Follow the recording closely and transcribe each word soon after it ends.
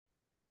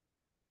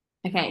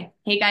Okay.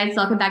 Hey guys,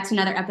 welcome back to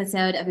another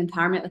episode of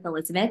Empowerment with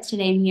Elizabeth.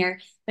 Today I'm here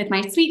with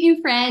my sweet new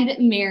friend,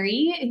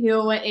 Mary,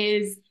 who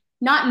is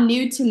not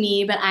new to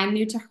me, but I'm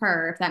new to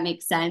her, if that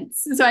makes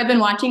sense. So I've been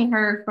watching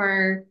her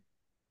for,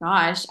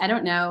 gosh, I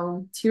don't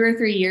know, 2 or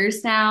 3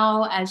 years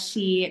now as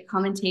she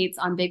commentates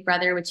on Big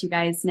Brother, which you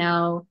guys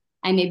know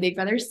I'm a Big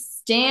Brother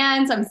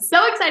stan. So I'm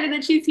so excited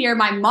that she's here.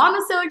 My mom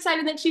is so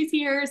excited that she's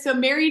here. So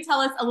Mary, tell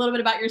us a little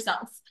bit about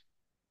yourself.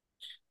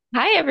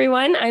 Hi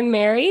everyone, I'm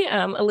Mary.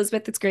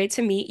 Elizabeth, it's great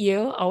to meet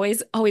you.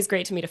 Always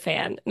great to meet a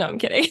fan. No, I'm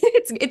kidding.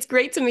 It's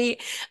great to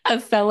meet a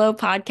fellow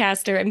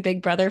podcaster and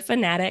Big Brother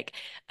fanatic.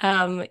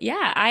 I'm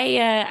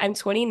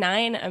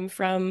 29. I'm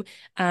from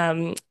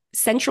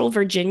Central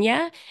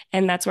Virginia,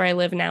 and that's where I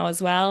live now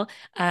as well.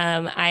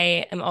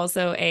 I am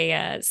also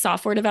a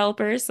software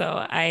developer,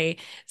 so I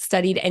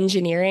studied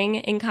engineering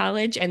in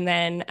college, and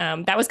then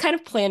that was kind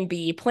of Plan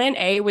B. Plan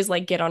A was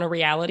like get on a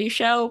reality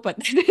show, but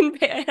that didn't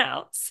pan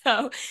out.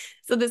 So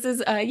this is,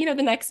 the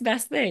next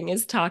best thing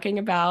is talking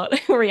about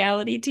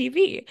reality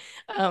TV.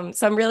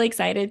 So I'm really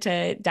excited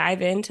to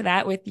dive into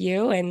that with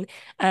you and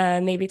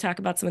maybe talk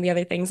about some of the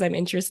other things I'm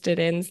interested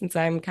in since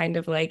I'm kind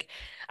of like,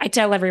 I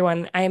tell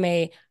everyone I'm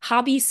a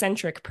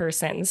hobby-centric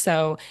person.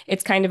 So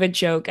it's kind of a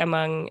joke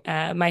among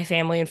my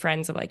family and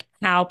friends of like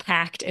how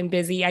packed and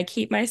busy I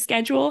keep my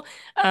schedule.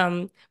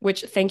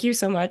 Which thank you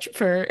so much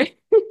for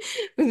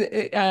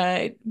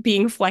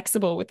being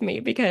flexible with me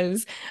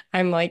because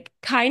I'm like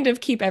kind of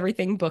keep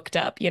everything booked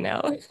up, you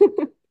know?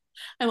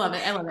 I love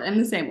it. I love it. I'm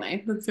the same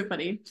way. That's so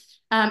funny.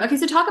 Okay,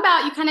 so talk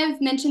about, you kind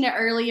of mentioned it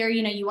earlier,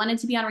 you wanted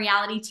to be on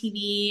reality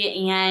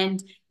TV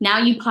and now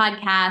you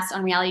podcast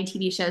on reality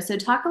TV shows. So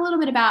talk a little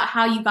bit about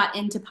how you got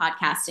into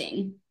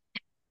podcasting.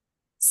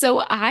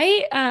 So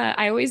I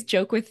always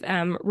joke with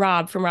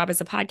Rob from Rob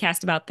as a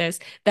podcast about this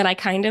that I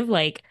kind of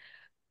like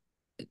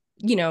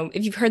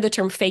if you've heard the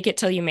term fake it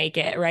till you make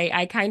it, right?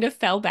 I kind of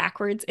fell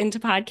backwards into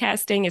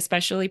podcasting,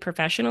 especially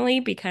professionally,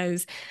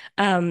 because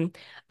um,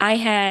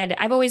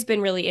 I've always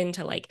been really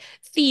into like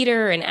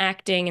theater and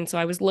acting. And so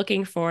I was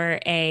looking for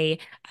a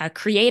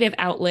creative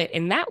outlet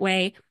in that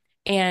way.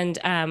 And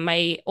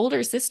my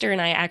older sister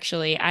and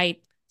I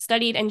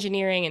studied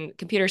engineering and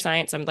computer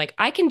science. I'm like,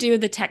 I can do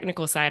the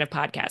technical side of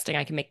podcasting.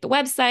 I can make the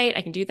website,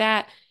 I can do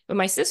that. But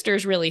my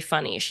sister's really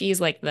funny. She's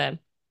like the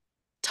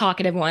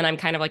talkative one. I'm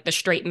kind of like the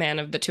straight man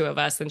of the two of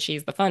us, and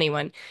she's the funny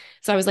one.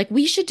 So I was like,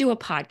 we should do a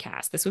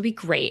podcast. This would be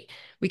great.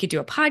 We could do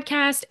a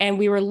podcast. And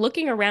we were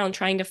looking around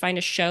trying to find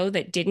a show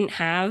that didn't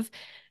have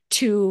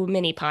too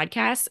many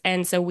podcasts.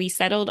 And so we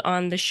settled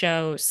on the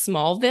show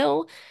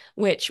Smallville,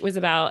 which was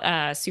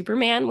about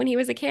Superman when he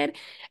was a kid.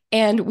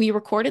 And we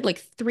recorded like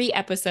 3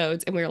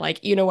 episodes, and we were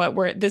like, you know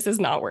what, this is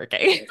not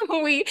working.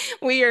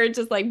 We are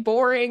just like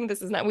boring.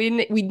 This is not we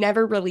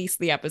never released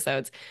the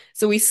episodes.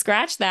 So we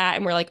scratched that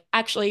and we're like,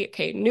 actually,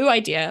 okay, new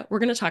idea. We're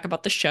going to talk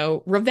about the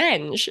show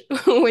Revenge,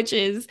 which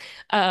is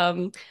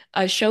a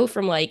show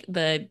from like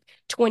the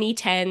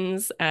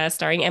 2010s,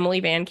 starring Emily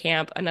Van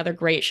Camp, another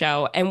great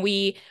show. And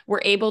we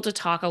were able to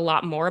talk a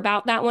lot more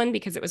about that one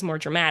because it was more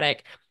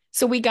dramatic.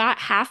 So we got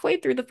halfway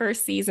through the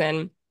first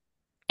season,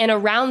 and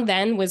around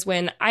then was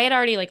when I had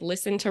already like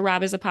listened to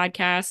Rob as a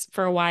podcast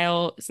for a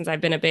while since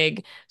I've been a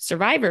big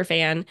Survivor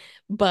fan.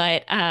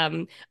 But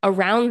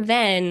around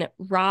then,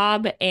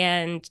 Rob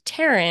and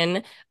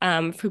Taryn,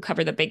 who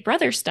cover the Big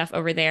Brother stuff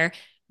over there,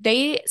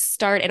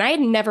 and I had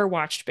never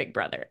watched Big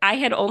Brother. I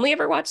had only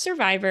ever watched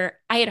Survivor.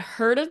 I had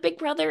heard of Big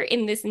Brother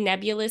in this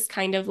nebulous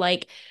kind of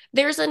like,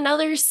 there's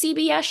another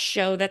CBS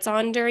show that's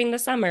on during the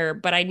summer,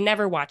 but I'd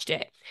never watched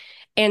it.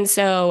 And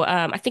so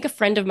I think a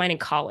friend of mine in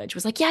college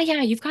was like, yeah,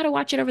 you've got to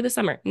watch it over the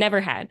summer.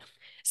 Never had.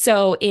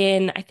 So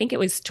I think it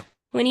was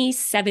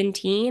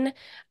 2017,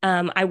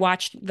 I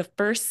watched the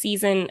first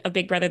season of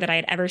Big Brother that I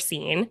had ever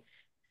seen.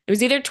 It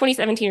was either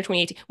 2017 or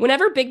 2018.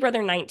 Whenever Big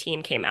Brother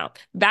 19 came out,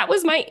 that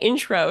was my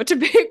intro to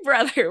Big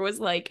Brother, was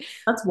like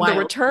That's the wild.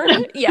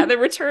 return, yeah, the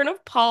return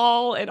of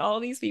Paul and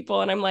all these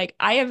people. And I'm like,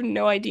 I have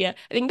no idea.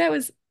 I think that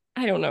was,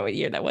 I don't know what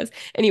year that was.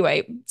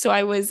 Anyway, so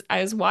I was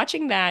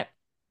watching that,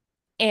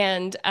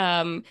 and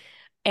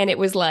it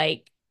was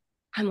like,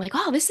 I'm like,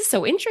 oh, this is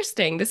so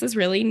interesting. This is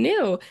really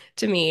new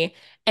to me.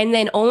 And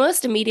then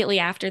almost immediately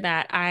after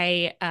that,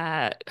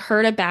 I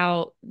heard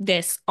about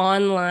this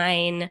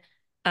online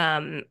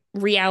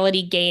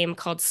reality game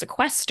called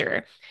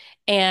Sequester.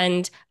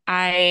 And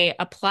I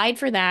applied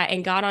for that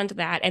and got onto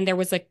that. And there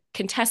was a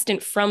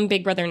contestant from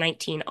Big Brother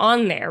 19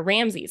 on there,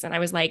 Ramses. And I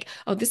was like,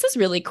 oh, this is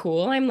really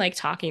cool. I'm like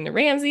talking to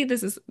Ramsey.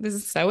 This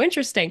is so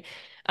interesting.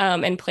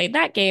 And played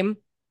that game.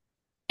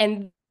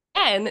 And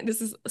then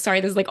this is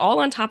like all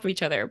on top of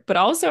each other, but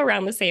also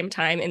around the same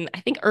time in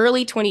I think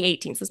early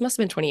 2018. So this must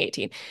have been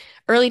 2018.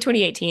 Early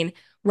 2018,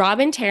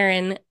 Rob and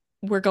Taryn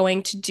were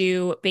going to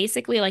do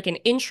basically like an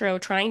intro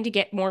trying to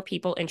get more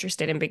people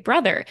interested in Big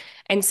Brother.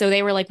 And so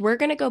they were like, we're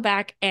going to go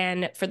back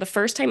and for the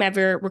first time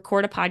ever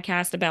record a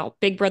podcast about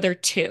Big Brother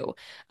 2.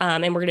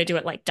 And we're going to do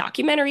it like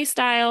documentary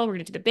style. We're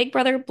going to do the Big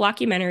Brother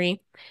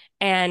documentary.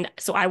 And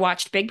so I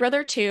watched Big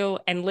Brother 2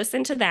 and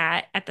listened to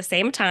that at the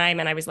same time.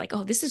 And I was like,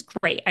 oh, this is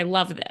great. I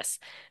love this.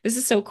 This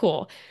is so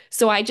cool.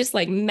 So I just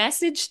like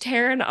messaged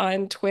Taryn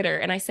on Twitter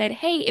and I said,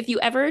 hey, if you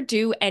ever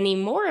do any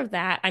more of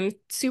that, I'm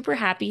super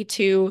happy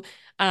to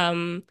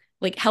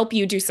like help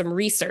you do some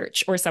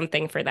research or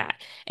something for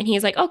that. And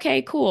he's like,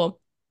 okay, cool.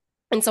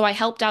 And so I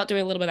helped out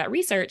doing a little bit of that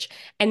research.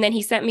 And then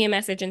he sent me a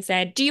message and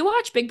said, do you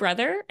watch Big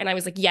Brother? And I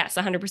was like, yes,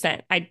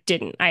 100%. I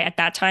didn't. I, at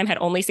that time, had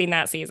only seen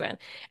that season.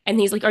 And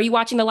he's like, are you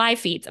watching the live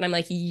feeds? And I'm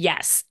like,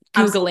 yes.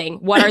 Absolutely.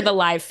 Googling, what are the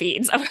live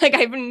feeds? I'm like,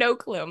 I have no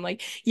clue. I'm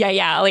like, yeah,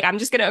 yeah. Like, I'm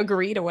just going to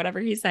agree to whatever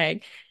he's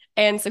saying.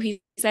 And so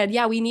he said,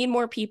 yeah, we need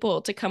more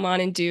people to come on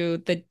and do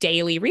the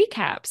daily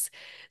recaps.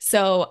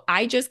 So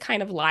I just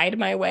kind of lied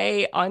my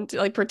way on to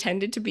like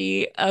pretended to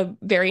be a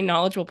very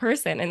knowledgeable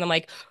person. And I'm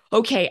like,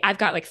 okay, I've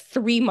got like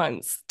 3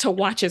 months to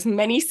watch as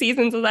many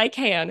seasons as I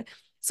can.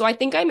 So I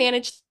think I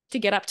managed to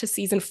get up to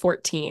season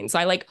 14. So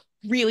I like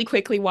really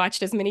quickly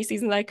watched as many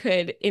seasons as I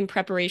could in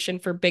preparation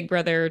for Big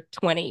Brother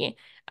 20,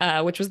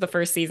 which was the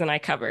first season I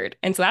covered.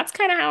 And so that's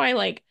kind of how I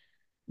like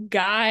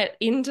got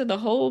into the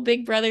whole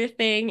Big Brother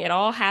thing. It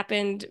all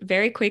happened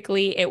very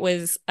quickly. It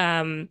was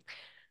like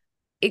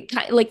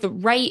the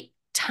right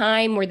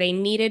time where they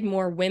needed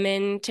more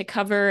women to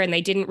cover and they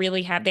didn't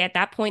really have they at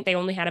that point they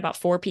only had about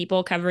 4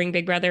 people covering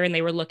Big Brother and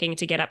they were looking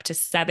to get up to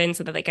 7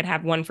 so that they could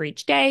have one for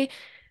each day.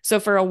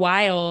 So for a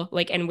while,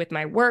 like, and with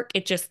my work,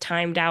 it just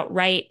timed out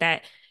right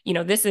that,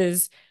 this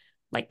is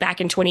like back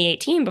in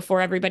 2018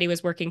 before everybody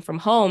was working from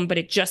home, but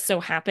it just so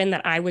happened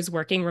that I was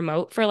working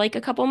remote for like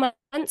a couple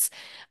months.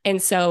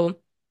 And so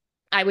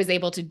I was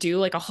able to do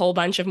like a whole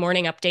bunch of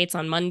morning updates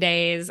on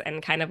Mondays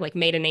and kind of like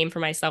made a name for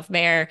myself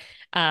there.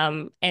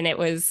 And it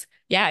was,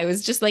 yeah, it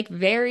was just like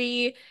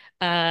very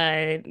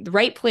the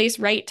right place,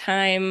 right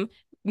time,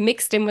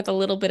 mixed in with a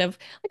little bit of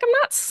like, I'm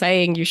not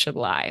saying you should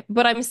lie,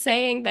 but I'm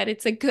saying that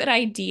it's a good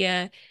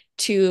idea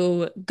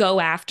to go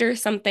after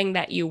something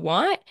that you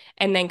want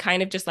and then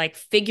kind of just like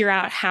figure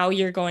out how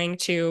you're going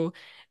to,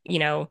 you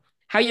know,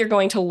 how you're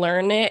going to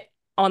learn it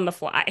on the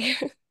fly.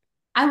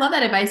 I love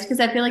that advice because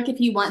I feel like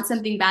if you want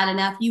something bad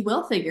enough, you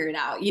will figure it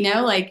out,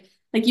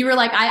 like you were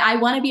like, I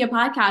want to be a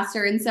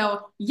podcaster. And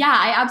so yeah,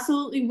 I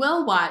absolutely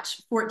will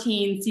watch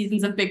 14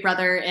 seasons of Big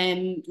Brother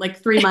in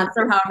like 3 months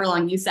or however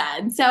long you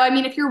said. So I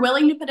mean, if you're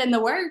willing to put in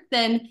the work,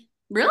 then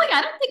really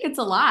I don't think it's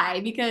a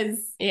lie because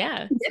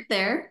Yeah. you get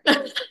there.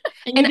 And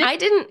you And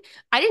did.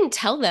 I didn't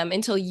tell them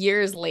until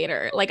years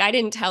later. Like I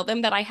didn't tell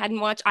them that I hadn't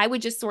watched. I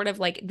would just sort of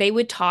like they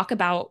would talk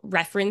about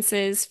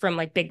references from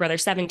like Big Brother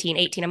 17,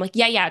 18. I'm like,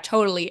 yeah, yeah,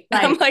 totally.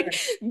 I'm Right. like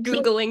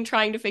Googling,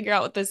 trying to figure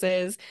out what this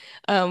is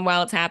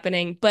while it's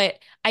happening. But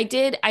I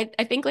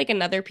think like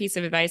another piece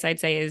of advice I'd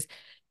say is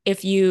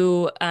if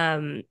you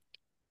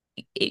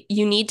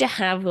need to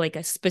have like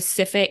a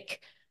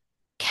specific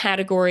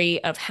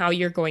category of how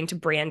you're going to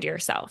brand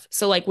yourself.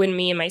 So like when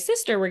me and my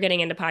sister were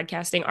getting into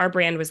podcasting, our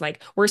brand was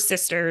like we're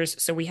sisters,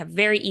 so we have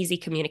very easy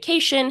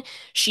communication.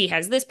 She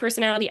has this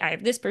personality, I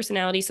have this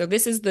personality, so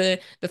this is the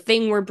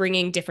thing we're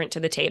bringing different to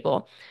the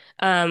table.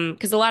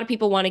 Because a lot of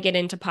people want to get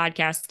into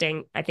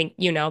podcasting. I think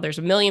there's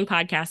a million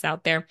podcasts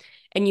out there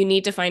and you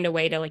need to find a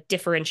way to like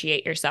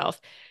differentiate yourself.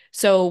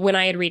 So when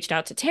I had reached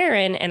out to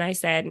Taryn and I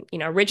said,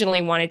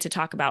 originally wanted to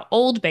talk about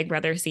old Big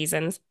Brother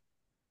seasons,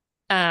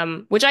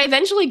 which I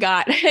eventually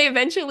got. I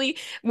eventually,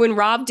 when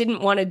Rob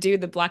didn't want to do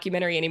the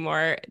documentary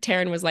anymore,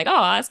 Taryn was like, "Oh,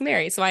 I'll ask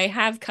Mary." So I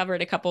have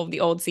covered a couple of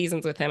the old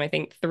seasons with him. I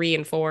think 3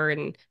 and 4,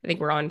 and I think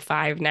we're on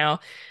 5 now.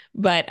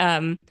 But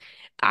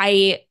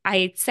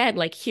I said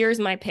like, "Here's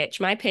my pitch.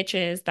 My pitch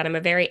is that I'm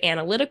a very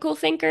analytical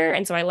thinker,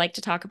 and so I like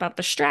to talk about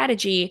the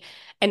strategy."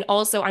 And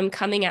also, I'm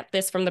coming at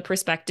this from the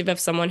perspective of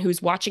someone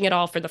who's watching it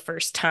all for the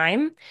first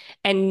time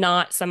and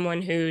not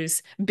someone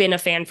who's been a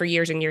fan for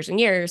years and years and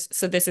years.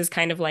 So this is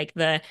kind of like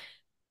the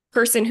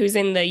person who's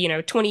in the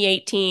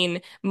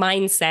 2018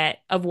 mindset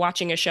of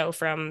watching a show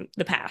from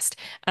the past.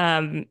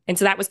 And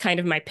so that was kind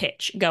of my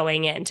pitch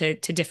going in to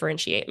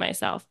differentiate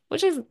myself,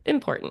 which is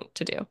important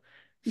to do.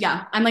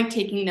 Yeah, I'm like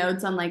taking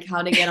notes on like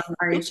how to get on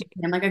RHAP.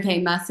 I'm like, okay,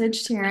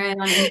 message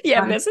Taryn on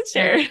Yeah, Instagram. message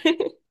share.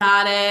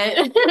 Got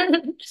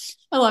it.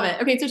 I love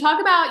it. Okay, so you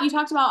talked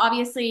about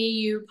obviously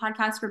you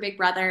podcast for Big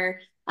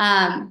Brother,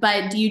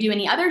 but do you do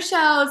any other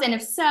shows? And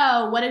if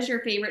so, what is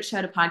your favorite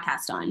show to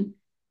podcast on?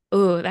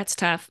 Oh, that's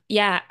tough.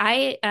 Yeah,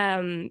 I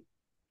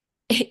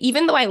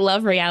even though I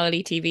love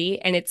reality TV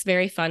and it's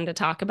very fun to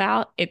talk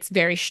about, it's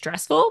very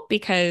stressful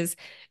because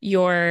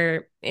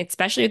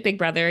especially with Big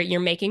Brother,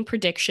 you're making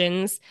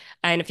predictions.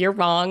 And if you're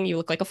wrong, you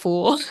look like a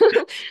fool.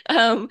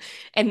 Um,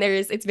 and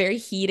it's very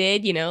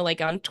heated,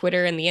 like on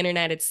Twitter and the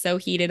internet, it's so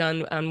heated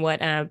on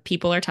what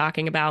people are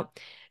talking about.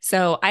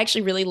 So I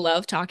actually really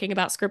love talking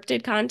about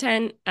scripted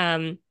content.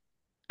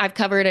 I've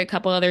covered a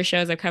couple other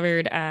shows. I've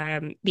covered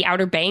The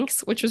Outer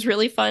Banks, which was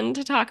really fun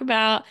to talk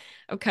about.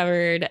 I've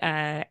covered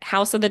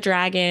House of the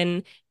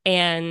Dragon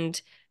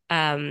and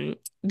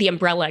The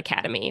Umbrella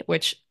Academy,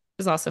 which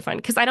is also fun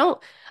because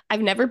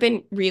I've never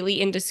been really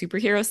into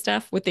superhero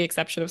stuff with the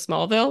exception of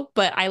Smallville,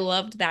 but I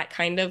loved that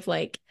kind of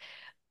like,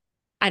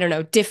 I don't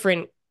know,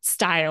 different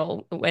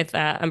style with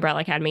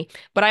Umbrella Academy.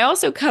 But I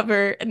also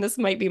cover, and this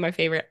might be my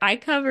favorite, I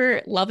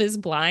cover Love is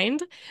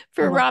Blind I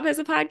for love Rob as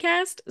a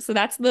podcast. So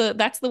that's the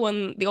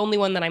one, the only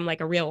one that I'm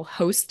like a real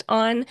host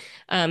on,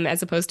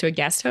 as opposed to a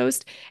guest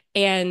host.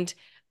 And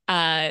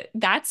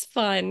that's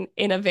fun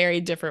in a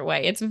very different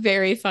way. It's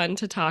very fun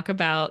to talk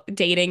about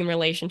dating and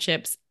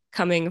relationships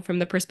coming from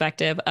the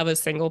perspective of a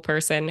single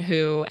person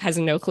who has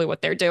no clue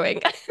what they're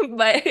doing.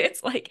 But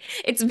it's like,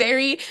 it's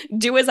very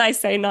do as I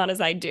say, not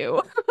as I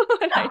do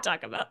when I yeah,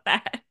 talk about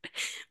that.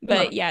 I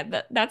love But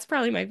yeah, that's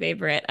probably my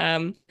favorite.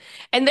 And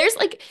there's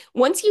like,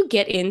 once you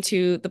get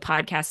into the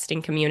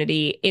podcasting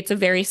community, it's a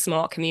very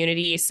small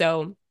community.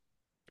 So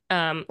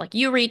like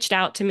you reached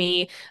out to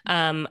me.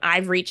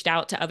 I've reached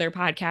out to other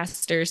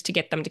podcasters to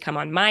get them to come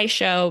on my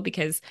show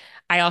because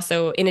I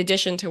also, in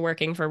addition to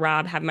working for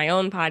Rob, have my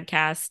own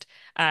podcast,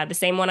 the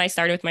same one I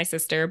started with my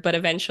sister, but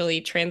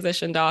eventually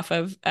transitioned off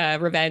of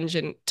Revenge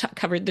and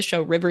covered the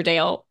show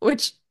Riverdale,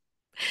 which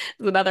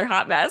is another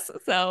hot mess.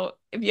 So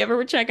if you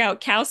ever check out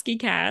Kowski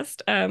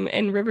Cast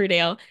in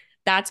Riverdale,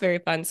 that's very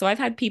fun. So I've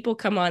had people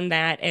come on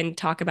that and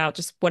talk about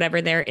just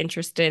whatever they're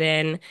interested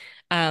in.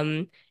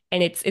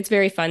 And it's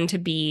very fun to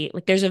be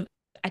like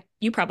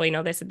you probably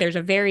know this, there's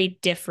a very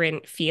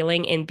different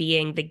feeling in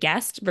being the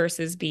guest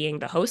versus being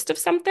the host of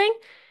something.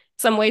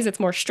 Some ways it's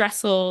more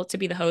stressful to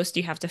be the host.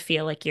 You have to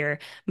feel like you're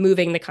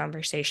moving the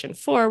conversation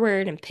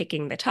forward and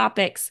picking the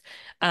topics.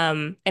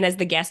 And as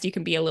the guest, you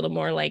can be a little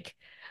more like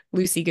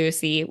loosey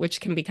goosey,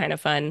 which can be kind of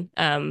fun.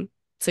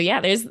 So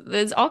yeah,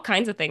 there's all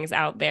kinds of things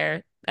out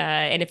there.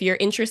 And if you're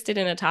interested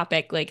in a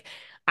topic, like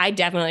I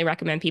definitely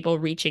recommend people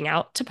reaching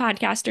out to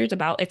podcasters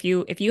about if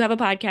you have a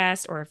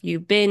podcast or if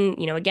you've been,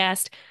 a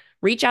guest,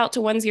 reach out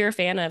to ones you're a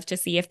fan of to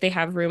see if they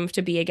have room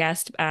to be a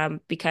guest.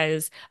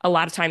 Because a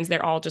lot of times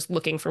they're all just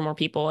looking for more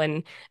people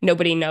and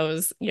nobody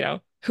knows,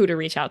 who to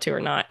reach out to or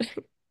not.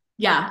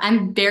 yeah,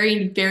 I'm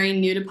very, very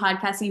new to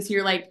podcasting. So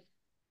you're like,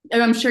 oh,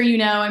 I'm sure you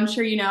know.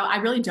 I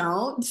really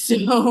don't.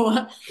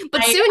 So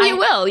But soon you I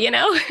will.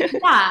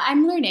 yeah,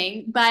 I'm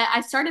learning. But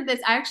I started this,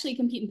 I actually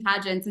compete in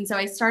pageants. And so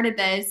I started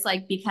this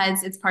like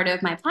because it's part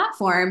of my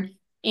platform.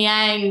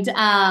 And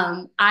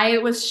I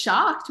was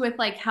shocked with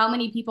like how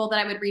many people that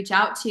I would reach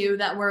out to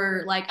that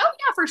were like, oh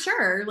yeah, for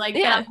sure. Like that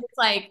Yeah. was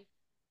like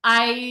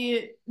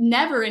I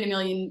never in a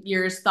million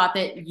years thought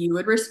that you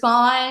would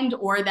respond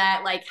or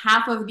that like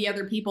half of the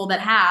other people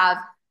that have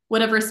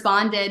would have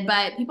responded.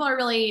 But people are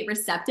really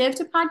receptive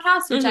to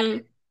podcasts, which Hmm.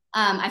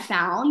 I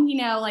found,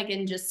 like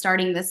in just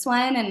starting this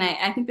one. And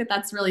I think that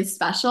that's really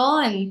special.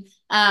 And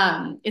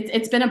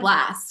it's been a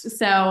blast.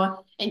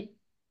 So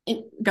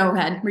go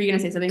ahead. Were you going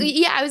to say something?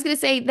 Yeah, I was gonna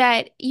say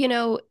that,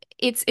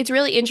 it's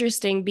really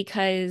interesting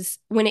because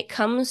when it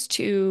comes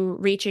to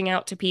reaching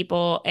out to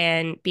people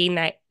and being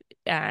that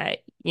uh,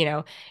 you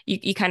know,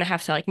 you kind of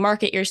have to like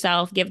market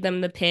yourself, give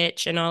them the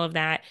pitch and all of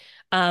that.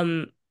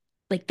 Um,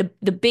 like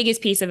the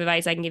biggest piece of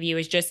advice I can give you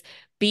is just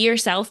be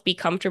yourself, be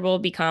comfortable,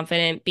 be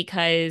confident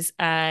because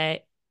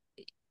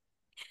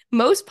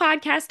most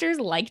podcasters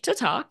like to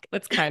talk.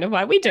 That's kind of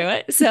why we do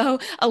it. So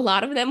a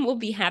lot of them will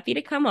be happy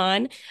to come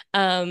on.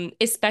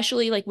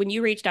 Especially like when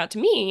you reached out to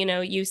me,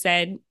 you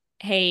said,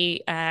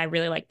 hey, I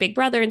really like Big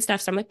Brother and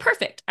stuff. So I'm like,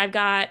 perfect. I've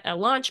got a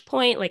launch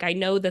point. Like I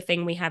know the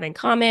thing we have in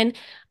common.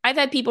 I've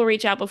had people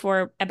reach out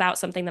before about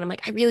something that I'm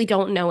like, I really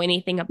don't know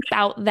anything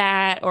about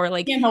that. Or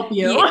like, Can't help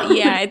you. yeah,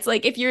 yeah, it's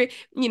like if you're,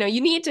 you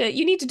need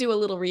to do a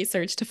little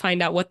research to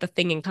find out what the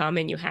thing in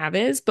common you have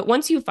is. But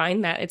once you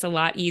find that, it's a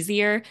lot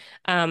easier.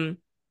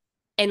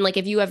 And like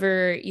if you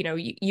ever,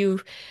 you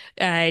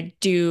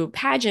do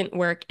pageant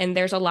work, and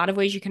there's a lot of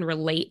ways you can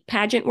relate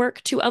pageant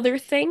work to other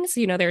things.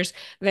 There's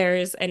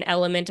an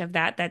element of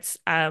that that's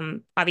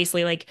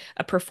obviously like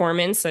a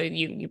performance. So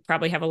you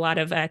probably have a lot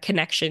of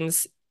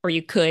connections, or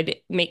you could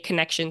make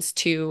connections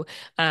to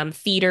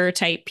theater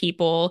type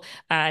people.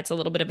 It's a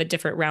little bit of a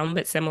different realm,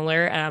 but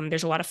similar.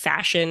 There's a lot of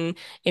fashion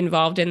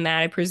involved in that,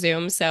 I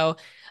presume. So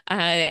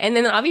and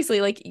then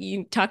obviously, like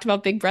you talked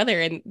about Big Brother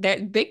and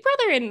Big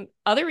Brother and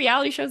other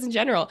reality shows in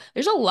general,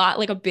 there's a lot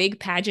like a big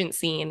pageant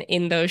scene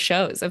in those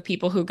shows of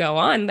people who go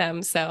on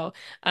them. So,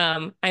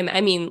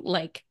 I mean,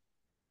 like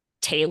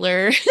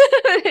Taylor,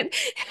 I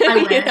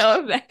you wish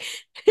know,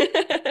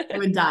 I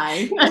would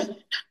die.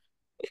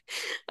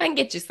 I can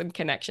get you some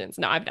connections.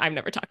 No, I've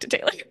never talked to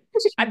Taylor.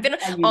 I've been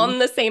I mean, on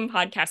the same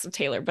podcast with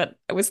Taylor, but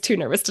I was too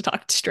nervous to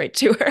talk straight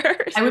to her.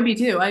 I would be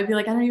too. I'd be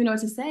like, I don't even know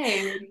what to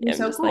say. Like, you're I'm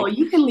so just cool. like,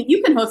 You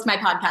can host my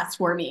podcast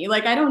for me.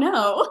 Like, I don't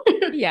know.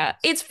 yeah,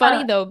 it's Uh,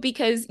 funny though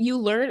because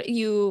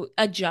you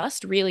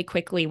adjust really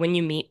quickly when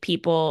you meet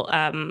people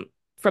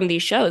from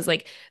these shows.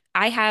 Like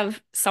I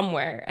have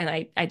somewhere, and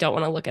I don't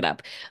want to look it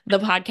up, the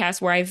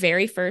podcast where I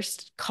very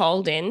first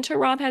called in to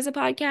Rob Has a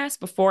Podcast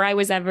before I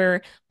was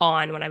ever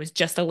on, when I was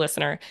just a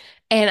listener.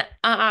 And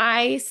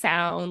I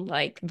sound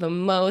like the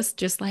most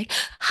just like,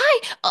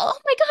 hi, oh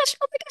my gosh,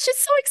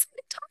 it's so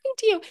exciting talking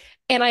to you.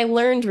 And I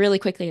learned really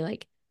quickly,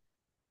 like,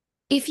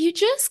 if you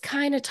just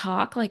kind of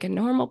talk like a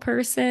normal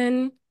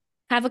person,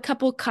 have a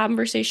couple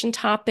conversation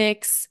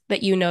topics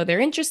that you know they're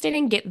interested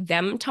in, get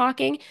them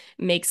talking,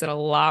 makes it a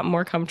lot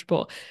more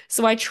comfortable.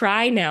 So I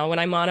try now when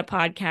I'm on a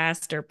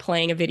podcast or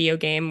playing a video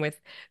game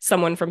with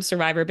someone from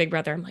Survivor Big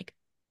Brother, I'm like,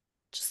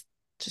 just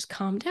just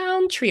calm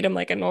down, treat them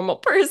like a normal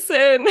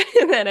person,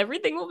 and then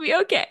everything will be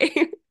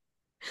okay.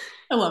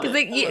 I love Because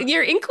it. I love it.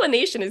 your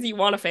inclination is you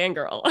want to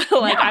fangirl.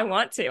 Like Yeah. I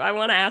want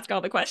to ask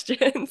all the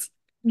questions.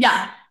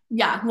 Yeah.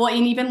 Yeah. Well,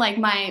 and even like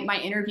my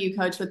interview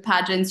coach with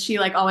pageants, she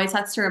like always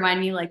has to remind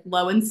me like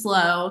low and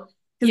slow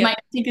because my Yep.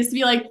 instinct is to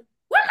be like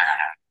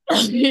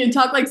and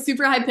talk like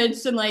super high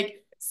pitched and like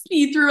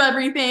speed through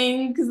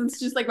everything because it's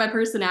just like my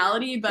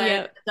personality, but it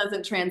Yep.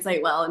 doesn't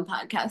translate well in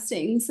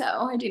podcasting. So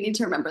I do need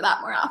to remember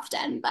that more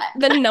often. But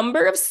The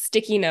number of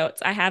sticky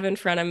notes I have in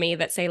front of me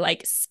that say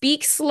like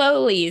speak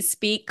slowly,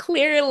 speak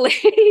clearly.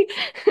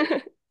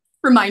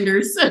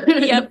 reminders.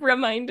 Yep,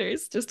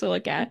 reminders just to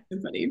look at. So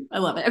funny. I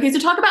love it. Okay, so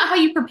talk about how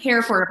you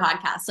prepare for a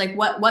podcast. Like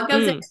what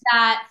goes into Mm.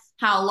 that?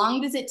 How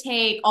long does it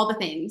take? All the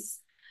things.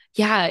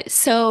 Yeah,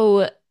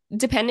 so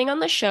depending on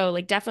the show,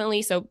 like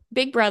definitely, so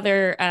Big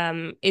Brother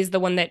is the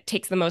one that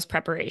takes the most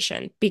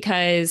preparation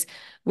because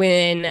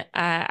when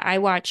I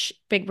watch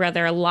Big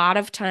Brother, a lot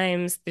of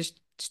times there's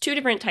two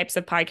different types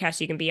of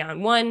podcasts you can be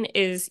on. One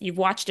is you've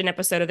watched an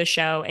episode of the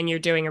show and you're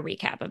doing a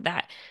recap of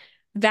that.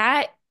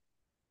 That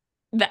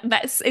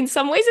that's in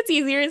some ways it's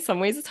easier, in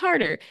some ways it's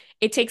harder.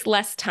 It takes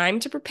less time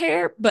to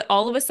prepare, but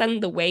all of a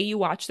sudden the way you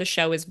watch the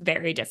show is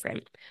very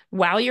different.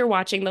 While you're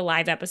watching the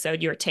live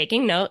episode, you're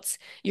taking notes.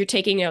 You're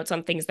taking notes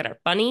on things that are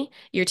funny.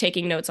 You're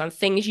taking notes on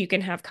things you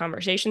can have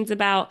conversations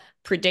about,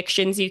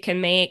 predictions you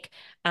can make.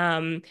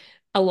 Um,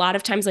 a lot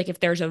of times, like if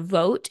there's a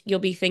vote, you'll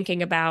be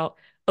thinking about,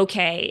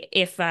 okay,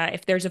 if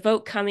there's a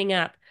vote coming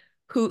up,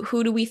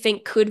 who do we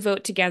think could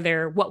vote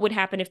together? What would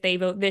happen if they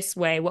vote this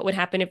way? What would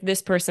happen if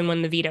this person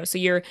won the veto? So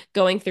you're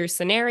going through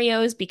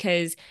scenarios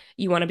because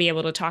you want to be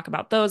able to talk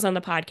about those on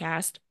the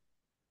podcast.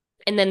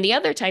 And then the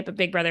other type of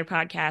Big Brother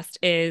podcast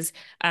is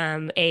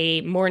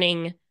a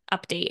morning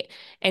update.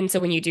 And so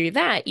when you do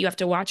that, you have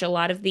to watch a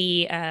lot of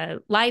the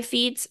live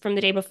feeds from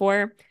the day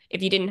before.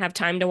 If you didn't have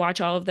time to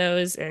watch all of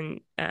those and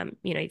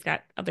you've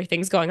got other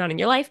things going on in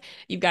your life,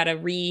 you've got to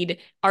read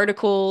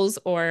articles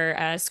or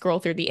scroll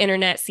through the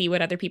internet, see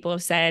what other people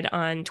have said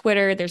on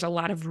Twitter. There's a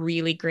lot of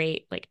really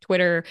great like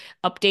Twitter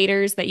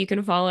updaters that you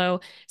can follow.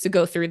 So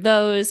go through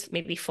those,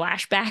 maybe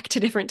flashback to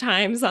different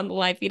times on the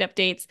live feed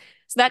updates.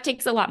 So that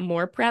takes a lot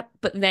more prep.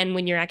 But then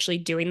when you're actually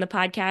doing the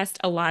podcast,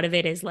 a lot of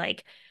it is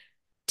like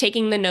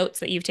taking the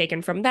notes that you've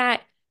taken from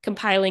that,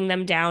 compiling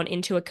them down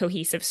into a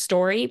cohesive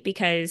story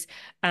because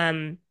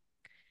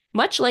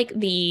much like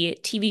the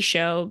TV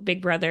show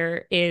Big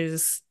Brother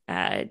is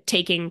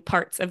taking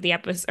parts of the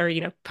episode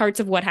or parts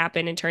of what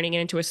happened and turning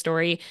it into a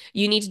story,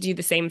 you need to do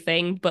the same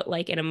thing, but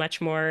like in a much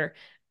more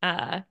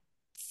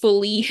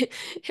fully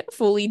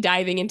fully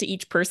diving into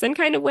each person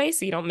kind of way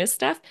so you don't miss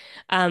stuff.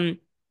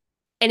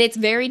 And it's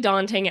very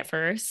daunting at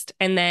first,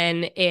 and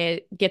then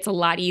it gets a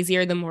lot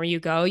easier the more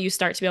you go. You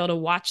start to be able to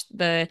watch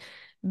the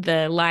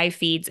live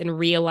feeds and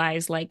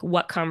realize like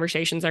what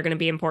conversations are going to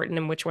be important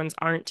and which ones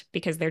aren't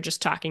because they're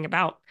just talking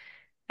about,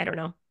 I don't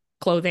know,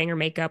 clothing or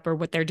makeup or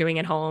what they're doing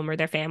at home or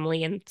their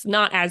family, and it's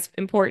not as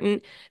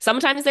important.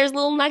 Sometimes there's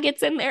little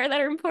nuggets in there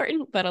that are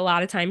important, but a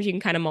lot of times you can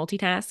kind of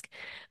multitask.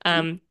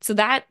 So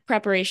that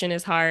preparation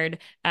is hard.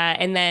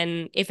 And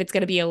then if it's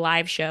going to be a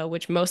live show,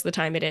 which most of the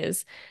time it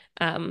is,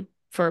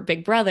 for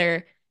Big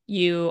Brother,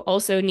 you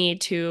also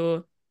need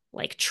to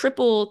like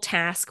triple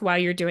task while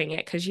you're doing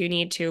it because you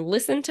need to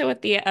listen to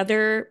what the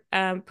other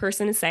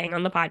person is saying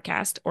on the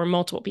podcast or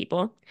multiple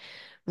people,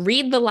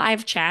 read the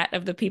live chat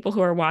of the people who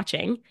are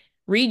watching,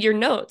 read your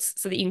notes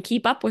so that you can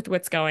keep up with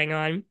what's going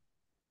on,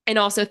 and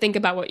also think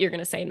about what you're going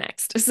to say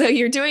next. So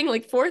you're doing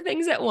like four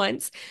things at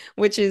once,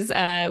 which is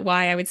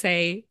why I would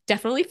say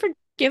definitely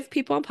forgive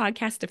people on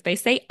podcast if they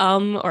say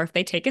or if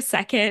they take a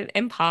second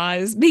and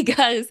pause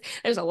because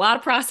there's a lot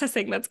of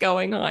processing that's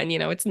going on.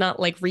 It's not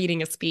like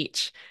reading a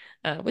speech,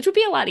 which would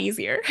be a lot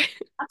easier.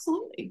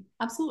 Absolutely.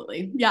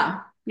 Absolutely.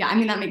 Yeah. Yeah. I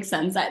mean, that makes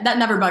sense. That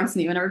never bugs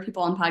me whenever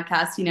people on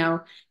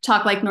podcasts,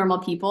 talk like normal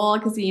people.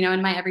 Cause,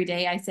 in my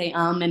everyday, I say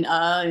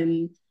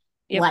and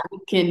Yep. like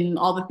and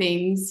all the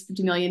things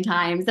 50 million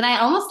times. And I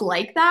almost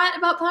like that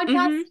about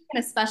podcasting, Hmm.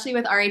 and especially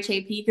with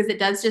RHAP, because it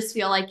does just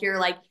feel like you're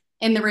like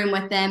in the room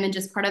with them and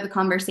just part of the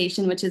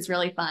conversation, which is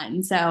really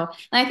fun. So, and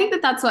I think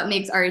that that's what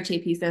makes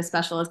RHAP so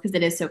special is because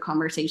it is so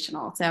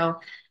conversational. So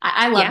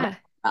I love that Yeah.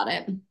 about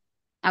it.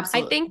 I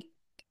Absolutely. think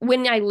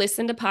when I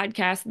listen to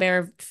podcasts, there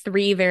are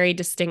three very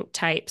distinct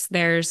types.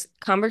 There's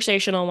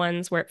conversational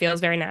ones where it feels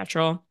very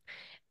natural.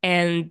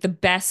 And the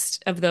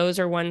best of those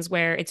are ones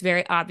where it's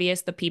very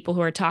obvious the people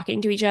who are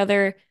talking to each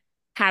other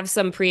have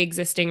some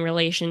pre-existing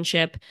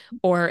relationship,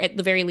 or at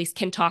the very least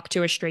can talk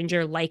to a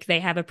stranger like they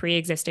have a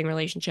pre-existing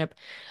relationship.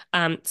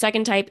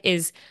 Second type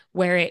is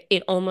where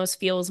it almost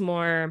feels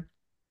more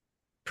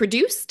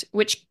produced,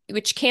 which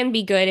can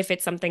be good if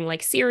it's something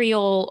like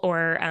Serial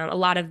or a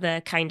lot of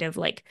the kind of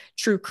like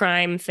true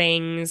crime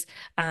things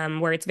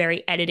where it's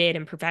very edited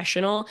and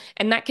professional,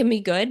 and that can be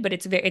good. But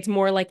it's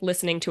more like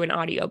listening to an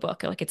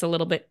audiobook. Like it's a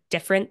little bit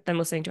different than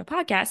listening to a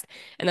podcast.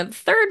 And then the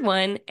third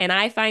one, and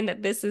I find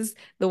that this is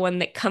the one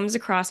that comes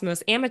across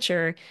most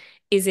amateur,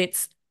 is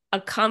it's a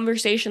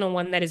conversational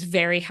one that is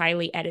very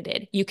highly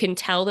edited. You can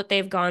tell that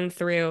they've gone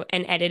through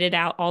and edited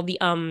out all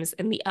the ums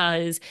and the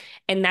uhs,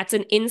 and that's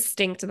an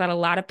instinct that a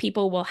lot of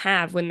people will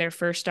have when they're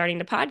first starting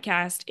to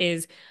podcast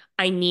is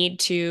I need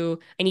to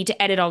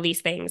edit all these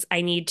things.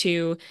 I need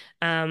to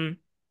um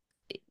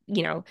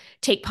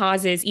take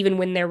pauses even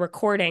when they're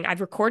recording.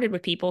 I've recorded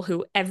with people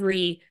who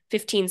every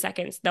 15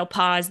 seconds they'll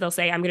pause, they'll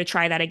say, I'm going to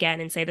try that again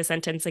and say the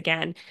sentence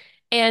again.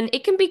 And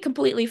it can be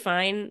completely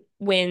fine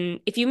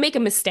if you make a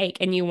mistake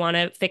and you want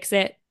to fix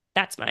it,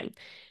 that's fine.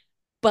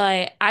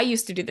 But I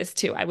used to do this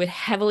too. I would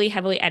heavily,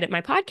 heavily edit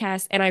my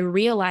podcast, and I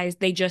realized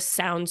they just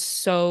sound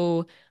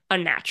so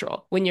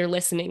unnatural when you're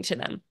listening to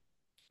them.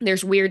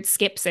 There's weird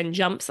skips and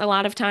jumps a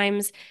lot of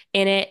times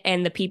in it,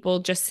 and the people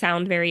just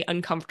sound very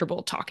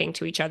uncomfortable talking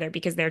to each other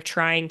because they're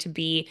trying to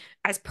be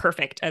as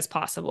perfect as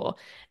possible.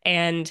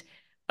 And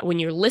when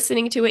you're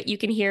listening to it, you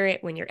can hear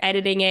it. When you're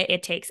editing it,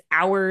 it takes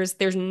hours.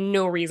 There's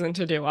no reason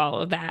to do all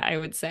of that, I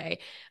would say.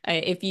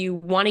 If you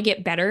want to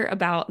get better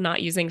about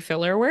not using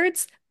filler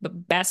words, the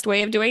best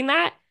way of doing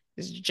that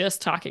is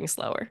just talking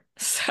slower.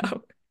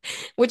 So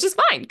which is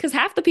fine because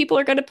half the people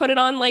are going to put it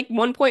on like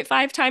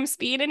 1.5 times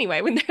speed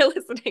anyway when they're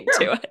listening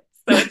to True. it.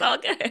 So it's all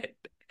good.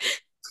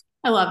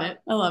 I love it.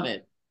 I love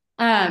it.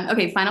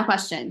 Okay, final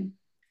question.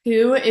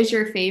 Who is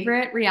your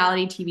favorite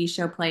reality TV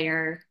show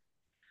player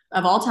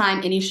of all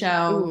time, any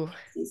show, Ooh,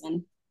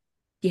 season?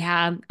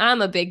 yeah,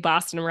 I'm a big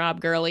Boston Rob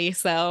girly,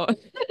 so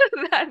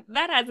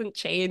that hasn't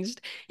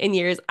changed in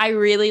years. I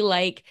really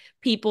like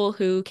people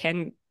who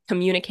can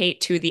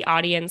communicate to the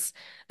audience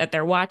that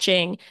they're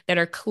watching, that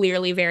are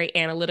clearly very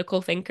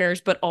analytical thinkers,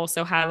 but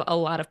also have a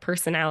lot of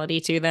personality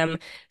to them.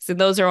 So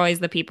those are always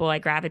the people I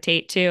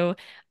gravitate to.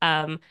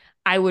 Um,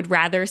 I would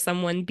rather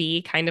someone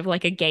be kind of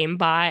like a game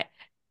bot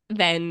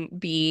than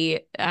be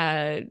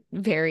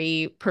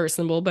very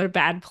personable but a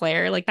bad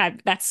player. Like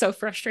that's so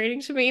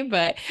frustrating to me,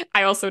 but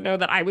I also know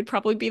that I would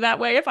probably be that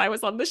way if I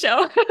was on the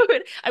show.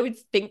 I would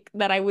think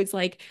that I was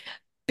like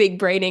big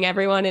braining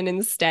everyone, and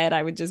instead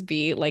I would just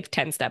be like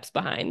 10 steps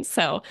behind.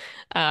 So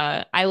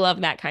I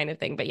love that kind of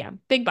thing. But yeah,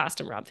 big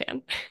Boston Rob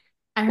fan.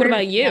 I What heard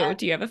about you?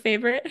 Do you have a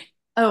favorite?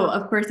 Oh,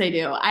 of course I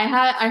do. I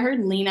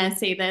heard Lena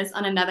say this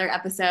on another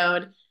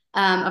episode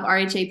of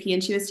RHAP,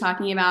 and she was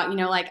talking about,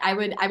 like I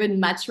would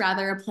much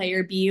rather a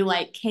player be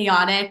like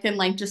chaotic and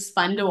like just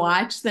fun to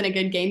watch than a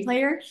good game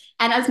player.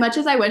 And as much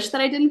as I wish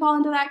that I didn't fall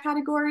into that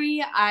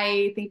category,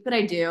 I think that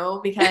I do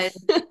because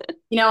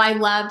I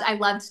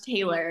loved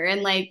Taylor,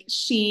 and like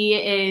she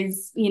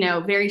is,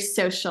 very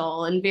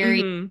social and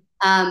very Hmm.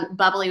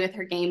 bubbly with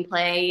her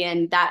gameplay,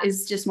 and that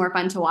is just more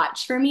fun to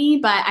watch for me.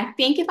 But I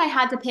think if I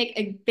had to pick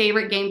a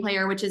favorite game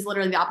player, which is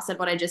literally the opposite of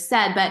what I just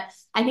said, but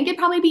I think it'd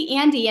probably be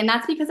Andy, and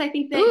that's because I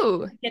think that he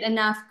Ooh, doesn't get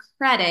enough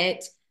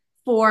credit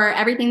for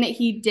everything that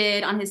he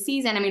did on his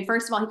season. I mean,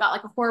 first of all, he got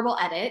like a horrible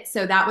edit,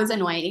 so that was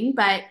annoying,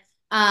 but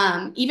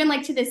even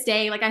like to this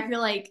day, like I feel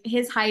like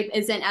his hype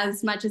isn't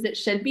as much as it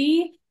should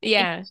be.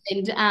 yeah.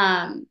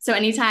 And so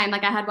anytime,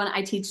 like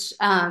I teach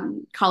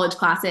college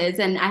classes,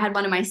 and I had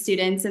one of my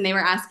students, and they were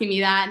asking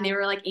me that, and they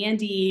were like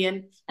Andy,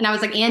 and I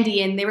was like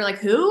Andy, and they were like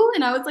who?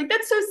 And I was like,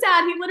 that's so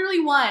sad. He literally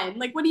won.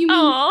 Like, what do you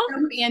mean you Oh,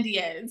 don't know who Andy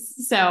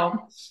is?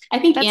 So I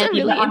think that's a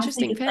Andy, but really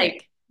honestly, interesting just like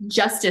pick.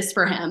 justice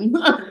for him.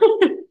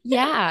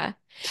 Yeah.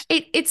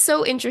 It's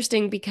so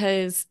interesting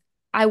because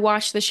I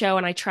watch the show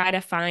and I try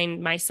to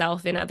find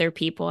myself in other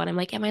people, and I'm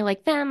like, am I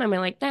like them? Am I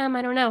like them?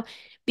 I don't know.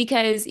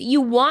 Because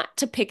you want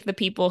to pick the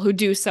people who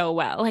do so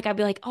well. Like I'd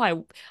be like,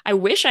 oh, I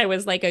wish I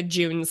was like a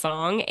June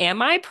song.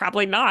 Am I?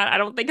 Probably not. I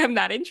don't think I'm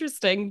that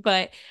interesting,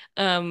 but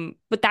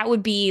that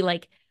would be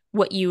like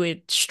what you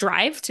would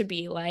strive to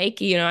be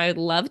like. I'd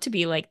love to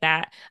be like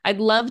that. I'd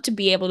love to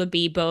be able to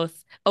be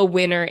both a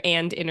winner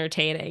and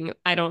entertaining.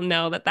 I don't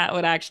know that that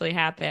would actually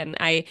happen.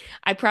 I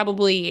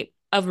probably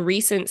of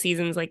recent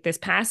seasons like this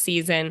past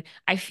season,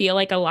 I feel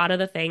like a lot of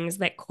the things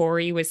that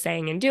Corey was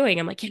saying and doing,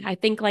 I'm like, yeah, I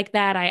think like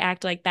that, I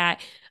act like that.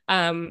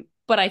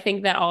 But I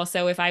think that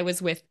also if I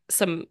was with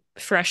some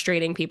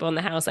frustrating people in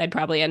the house, I'd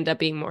probably end up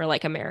being more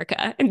like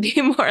America and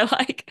be more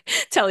like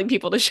telling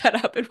people to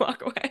shut up and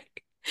walk away.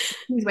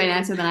 He's way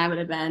nicer than I would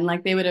have been.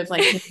 Like they would have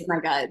like kicked my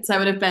guts. I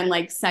would have been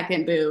like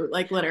second boot,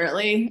 like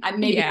literally. I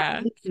maybe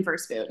Yeah, not even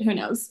first boot. Who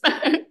knows?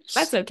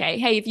 that's okay.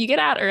 Hey, if you get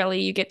out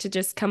early, you get to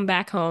just come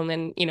back home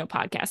and,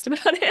 podcast about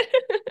it.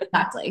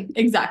 Exactly.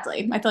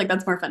 Exactly. I feel like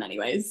that's more fun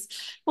anyways.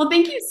 Well,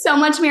 thank you so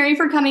much, Mary,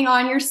 for coming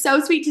on. You're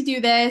so sweet to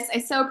do this. I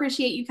so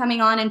appreciate you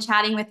coming on and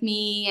chatting with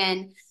me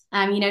and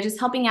just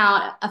helping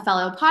out a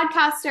fellow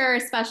podcaster,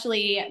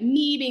 especially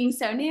me being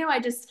so new.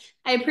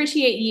 I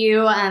appreciate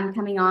you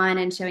coming on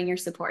and showing your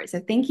support. So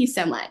thank you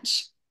so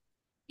much.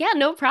 Yeah,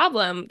 no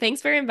problem.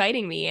 Thanks for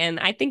inviting me. And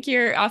I think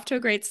you're off to a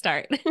great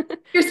start.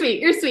 You're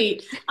sweet. You're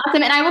sweet.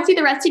 Awesome. And I will see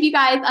the rest of you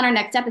guys on our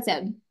next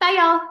episode. Bye,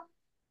 y'all.